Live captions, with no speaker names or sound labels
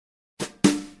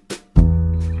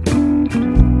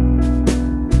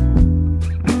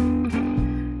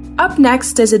Up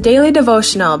next is a daily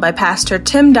devotional by Pastor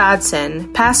Tim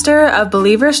Dodson, pastor of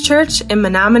Believers Church in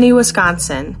Menominee,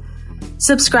 Wisconsin.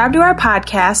 Subscribe to our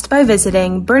podcast by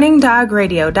visiting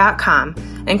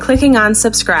burningdogradio.com and clicking on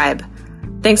subscribe.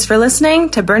 Thanks for listening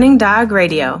to Burning Dog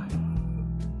Radio.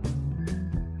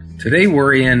 Today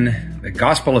we're in the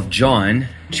Gospel of John,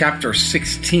 chapter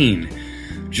 16,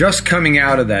 just coming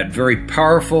out of that very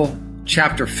powerful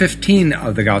chapter 15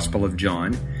 of the Gospel of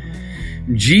John.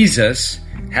 Jesus,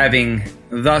 having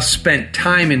thus spent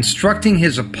time instructing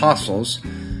his apostles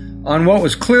on what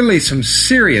was clearly some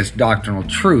serious doctrinal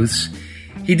truths,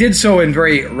 he did so in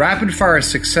very rapid-fire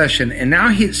succession, and now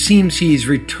it seems he's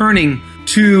returning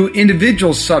to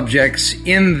individual subjects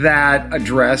in that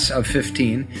address of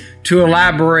 15 to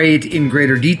elaborate in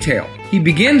greater detail. He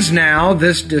begins now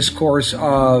this discourse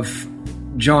of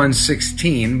John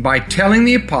 16 by telling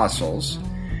the apostles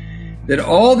that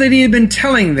all that he had been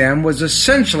telling them was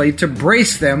essentially to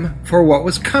brace them for what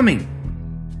was coming.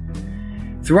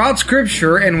 Throughout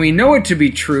Scripture, and we know it to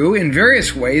be true in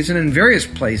various ways and in various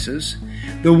places,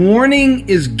 the warning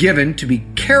is given to be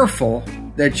careful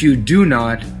that you do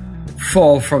not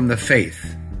fall from the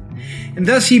faith. And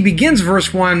thus he begins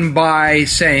verse 1 by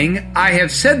saying, I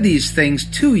have said these things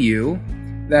to you,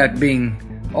 that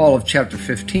being all of chapter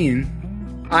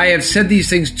 15, I have said these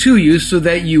things to you so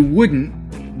that you wouldn't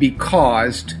be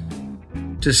caused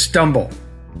to stumble.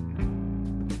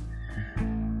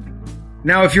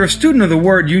 Now, if you're a student of the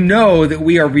Word, you know that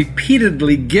we are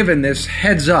repeatedly given this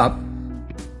heads up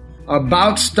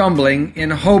about stumbling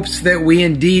in hopes that we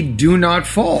indeed do not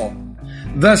fall.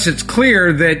 Thus, it's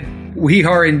clear that we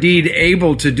are indeed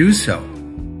able to do so.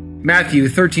 Matthew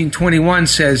 13:21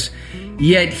 says,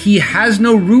 Yet he has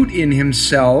no root in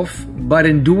himself, but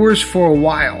endures for a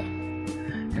while.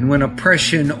 And when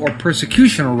oppression or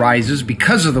persecution arises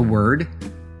because of the word,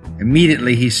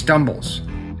 immediately he stumbles.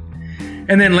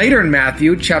 And then later in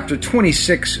Matthew chapter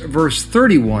 26, verse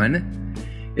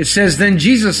 31, it says, Then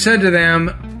Jesus said to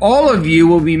them, All of you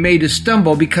will be made to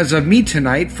stumble because of me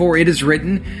tonight, for it is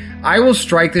written, I will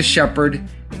strike the shepherd,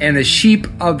 and the sheep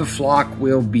of the flock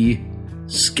will be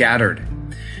scattered.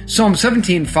 Psalm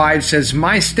 17:5 says,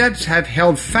 My steps have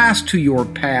held fast to your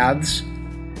paths.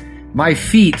 My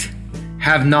feet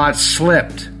have not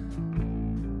slipped.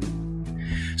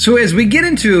 So as we get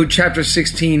into chapter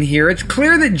 16 here, it's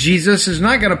clear that Jesus is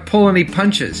not going to pull any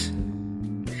punches.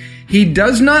 He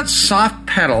does not soft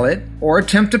pedal it or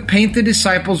attempt to paint the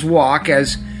disciples' walk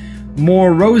as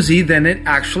more rosy than it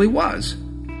actually was.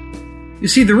 You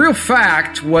see, the real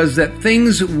fact was that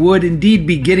things would indeed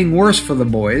be getting worse for the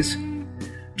boys,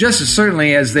 just as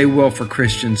certainly as they will for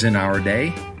Christians in our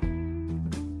day.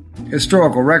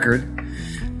 Historical record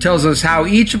tells us how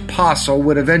each apostle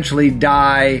would eventually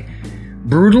die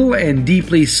brutal and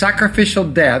deeply sacrificial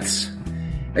deaths,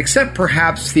 except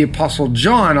perhaps the apostle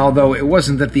John, although it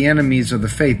wasn't that the enemies of the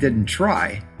faith didn't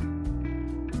try.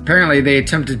 Apparently they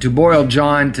attempted to boil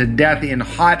John to death in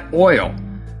hot oil,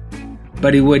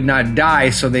 but he would not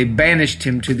die, so they banished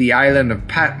him to the island of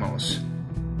Patmos.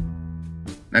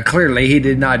 Now clearly he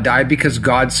did not die because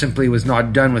God simply was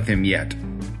not done with him yet.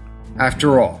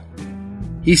 After all,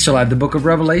 he still had the book of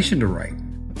Revelation to write.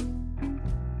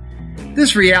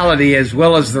 This reality, as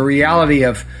well as the reality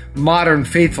of modern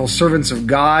faithful servants of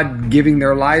God giving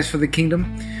their lives for the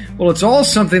kingdom, well, it's all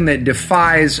something that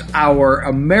defies our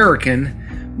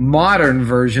American modern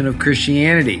version of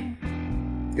Christianity.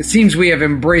 It seems we have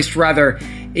embraced rather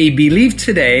a belief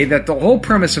today that the whole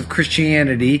premise of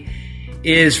Christianity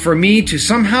is for me to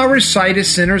somehow recite a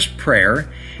sinner's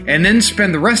prayer and then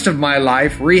spend the rest of my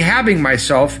life rehabbing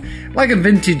myself like a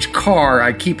vintage car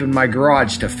I keep in my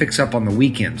garage to fix up on the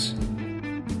weekends.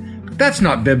 But that's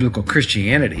not biblical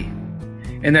Christianity,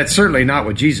 and that's certainly not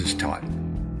what Jesus taught.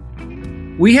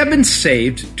 We have been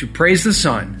saved to praise the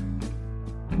Son,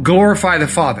 glorify the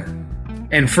Father,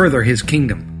 and further His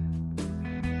kingdom.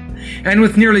 And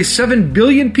with nearly 7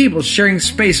 billion people sharing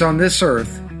space on this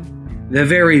earth, the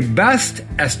very best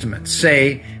estimates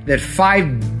say that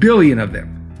 5 billion of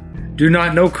them do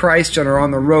not know Christ and are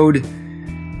on the road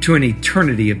to an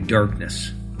eternity of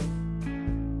darkness.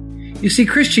 You see,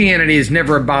 Christianity is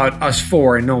never about us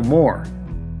four and no more.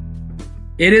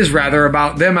 It is rather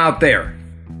about them out there.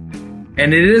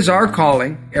 And it is our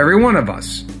calling, every one of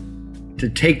us, to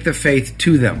take the faith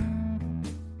to them.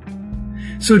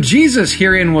 So Jesus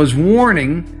herein was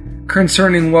warning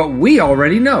concerning what we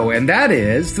already know, and that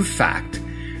is the fact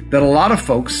that a lot of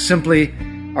folks simply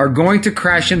are going to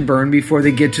crash and burn before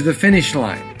they get to the finish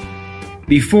line,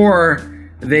 before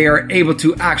they are able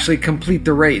to actually complete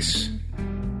the race.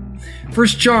 1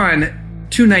 John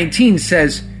 2:19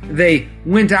 says they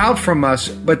went out from us,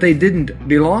 but they didn't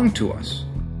belong to us.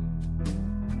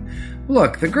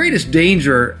 Look, the greatest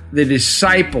danger the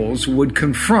disciples would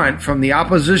confront from the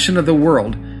opposition of the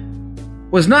world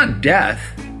was not death,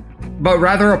 but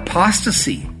rather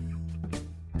apostasy.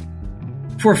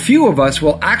 For few of us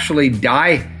will actually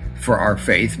die for our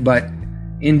faith, but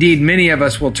indeed many of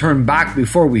us will turn back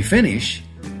before we finish,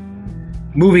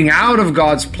 moving out of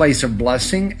God's place of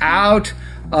blessing, out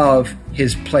of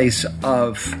His place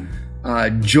of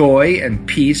joy and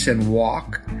peace and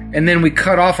walk, and then we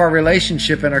cut off our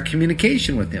relationship and our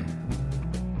communication with Him.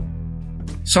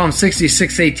 Psalm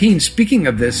 66:18, speaking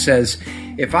of this, says,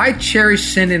 "If I cherish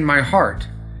sin in my heart,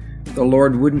 the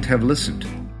Lord wouldn't have listened."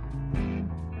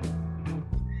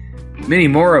 Many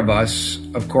more of us,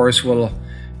 of course, will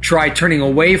try turning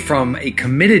away from a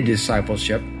committed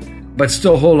discipleship, but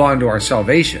still hold on to our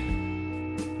salvation.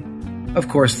 Of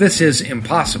course, this is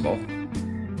impossible,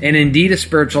 and indeed a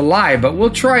spiritual lie, but we'll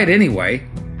try it anyway,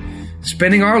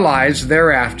 spending our lives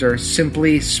thereafter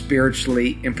simply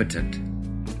spiritually impotent.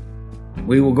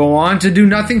 We will go on to do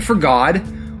nothing for God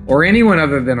or anyone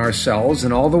other than ourselves,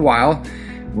 and all the while,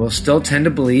 we'll still tend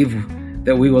to believe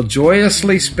that we will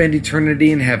joyously spend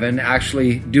eternity in heaven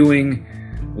actually doing,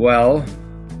 well,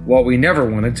 what we never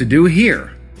wanted to do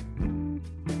here.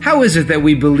 How is it that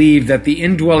we believe that the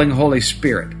indwelling Holy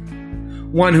Spirit,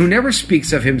 one who never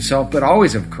speaks of himself but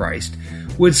always of Christ,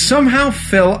 would somehow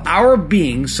fill our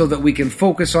being so that we can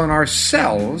focus on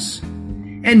ourselves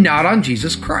and not on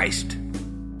Jesus Christ?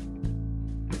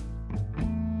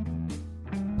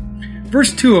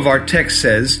 Verse 2 of our text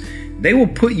says, "They will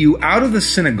put you out of the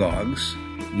synagogues.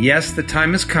 Yes, the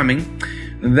time is coming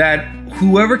that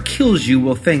whoever kills you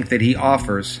will think that he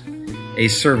offers a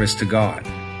service to God."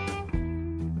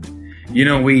 You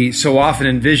know, we so often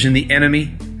envision the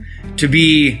enemy to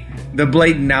be the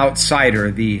blatant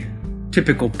outsider, the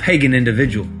typical pagan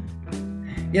individual.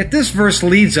 Yet this verse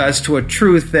leads us to a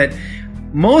truth that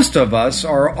most of us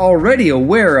are already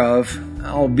aware of,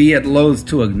 albeit loath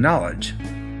to acknowledge.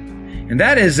 And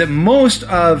that is that most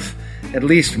of, at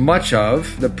least much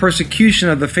of, the persecution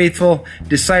of the faithful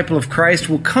disciple of Christ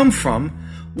will come from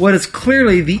what is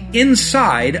clearly the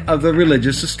inside of the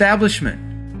religious establishment.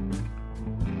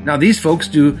 Now, these folks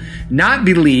do not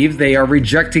believe they are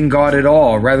rejecting God at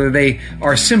all. Rather, they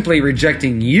are simply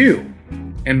rejecting you.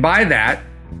 And by that,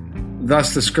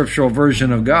 thus the scriptural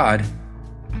version of God,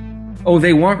 oh,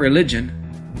 they want religion.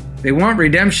 They want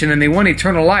redemption and they want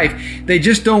eternal life. They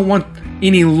just don't want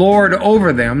any Lord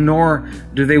over them, nor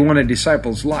do they want a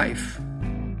disciple's life.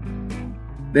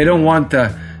 They don't want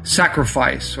the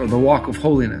sacrifice or the walk of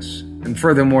holiness. And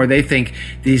furthermore, they think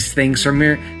these things are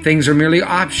merely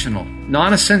optional,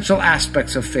 non-essential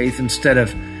aspects of faith instead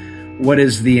of what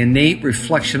is the innate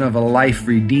reflection of a life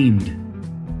redeemed.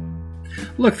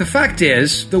 Look, the fact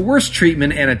is, the worst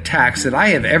treatment and attacks that I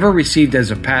have ever received as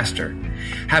a pastor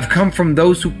have come from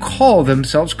those who call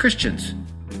themselves Christians.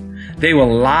 They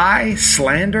will lie,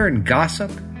 slander, and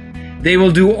gossip. They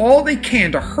will do all they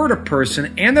can to hurt a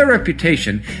person and their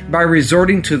reputation by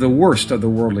resorting to the worst of the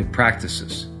worldly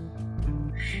practices.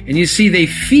 And you see, they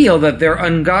feel that their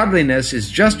ungodliness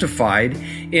is justified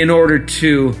in order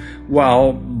to,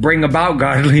 well, bring about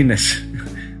godliness,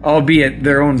 albeit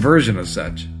their own version of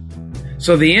such.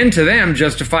 So the end to them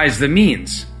justifies the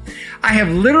means. I have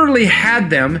literally had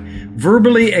them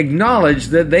verbally acknowledge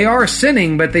that they are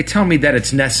sinning, but they tell me that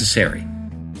it's necessary.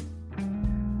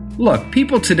 Look,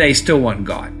 people today still want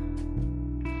God.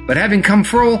 But having come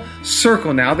full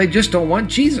circle now, they just don't want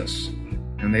Jesus.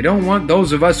 And they don't want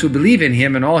those of us who believe in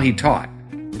Him and all He taught.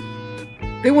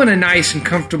 They want a nice and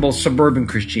comfortable suburban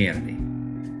Christianity.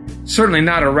 Certainly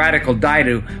not a radical die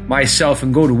to myself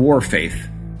and go to war faith,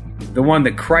 the one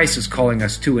that Christ is calling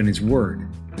us to in His Word.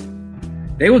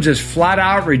 They will just flat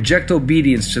out reject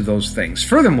obedience to those things.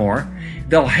 Furthermore,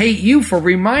 they'll hate you for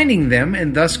reminding them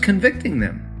and thus convicting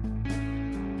them.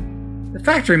 The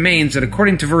fact remains that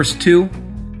according to verse 2,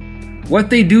 what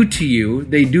they do to you,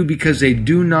 they do because they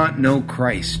do not know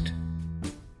Christ.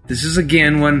 This is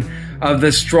again one of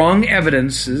the strong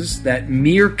evidences that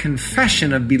mere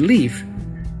confession of belief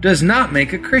does not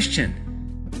make a Christian.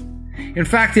 In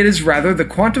fact, it is rather the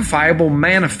quantifiable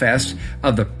manifest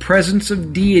of the presence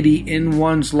of deity in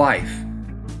one's life,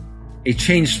 a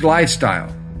changed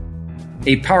lifestyle,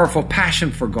 a powerful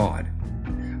passion for God,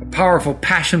 a powerful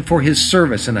passion for His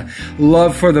service, and a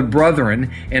love for the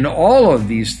brethren, and all of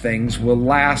these things will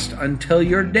last until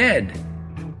you're dead.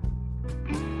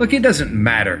 Look, it doesn't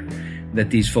matter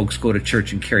that these folks go to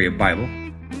church and carry a Bible.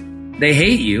 They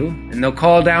hate you, and they'll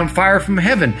call down fire from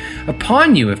heaven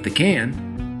upon you if they can.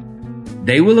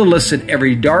 They will elicit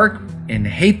every dark and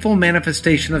hateful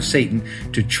manifestation of Satan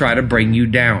to try to bring you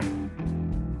down.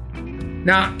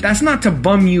 Now, that's not to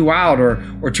bum you out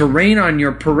or to rain on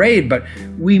your parade, but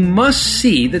we must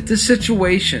see that this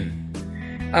situation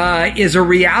is a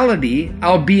reality,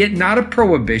 albeit not a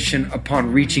prohibition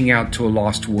upon reaching out to a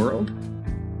lost world.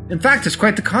 In fact, it's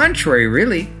quite the contrary,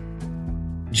 really.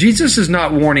 Jesus is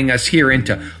not warning us herein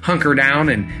to hunker down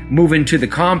and move into the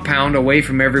compound away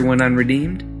from everyone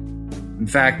unredeemed. In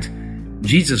fact,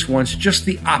 Jesus wants just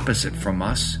the opposite from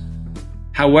us.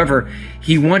 However,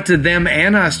 he wanted them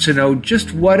and us to know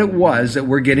just what it was that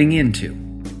we're getting into.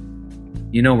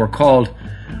 You know, we're called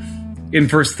in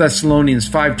 1 Thessalonians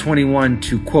 5:21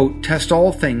 to, quote, test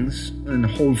all things and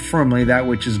hold firmly that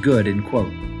which is good, end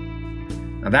quote.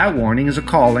 Now that warning is a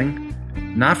calling,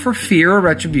 not for fear or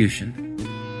retribution,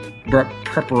 but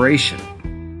preparation.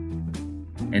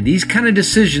 And these kind of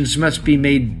decisions must be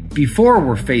made before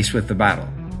we're faced with the battle.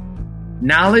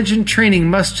 Knowledge and training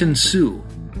must ensue.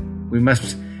 We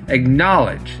must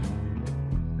acknowledge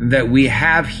that we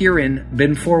have herein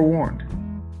been forewarned,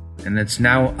 and it's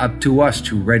now up to us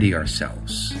to ready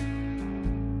ourselves.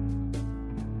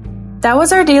 That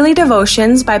was our daily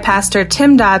devotions by Pastor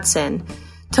Tim Dodson.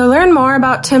 To learn more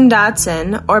about Tim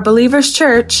Dodson or Believers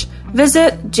Church,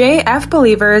 visit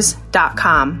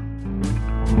jfbelievers.com.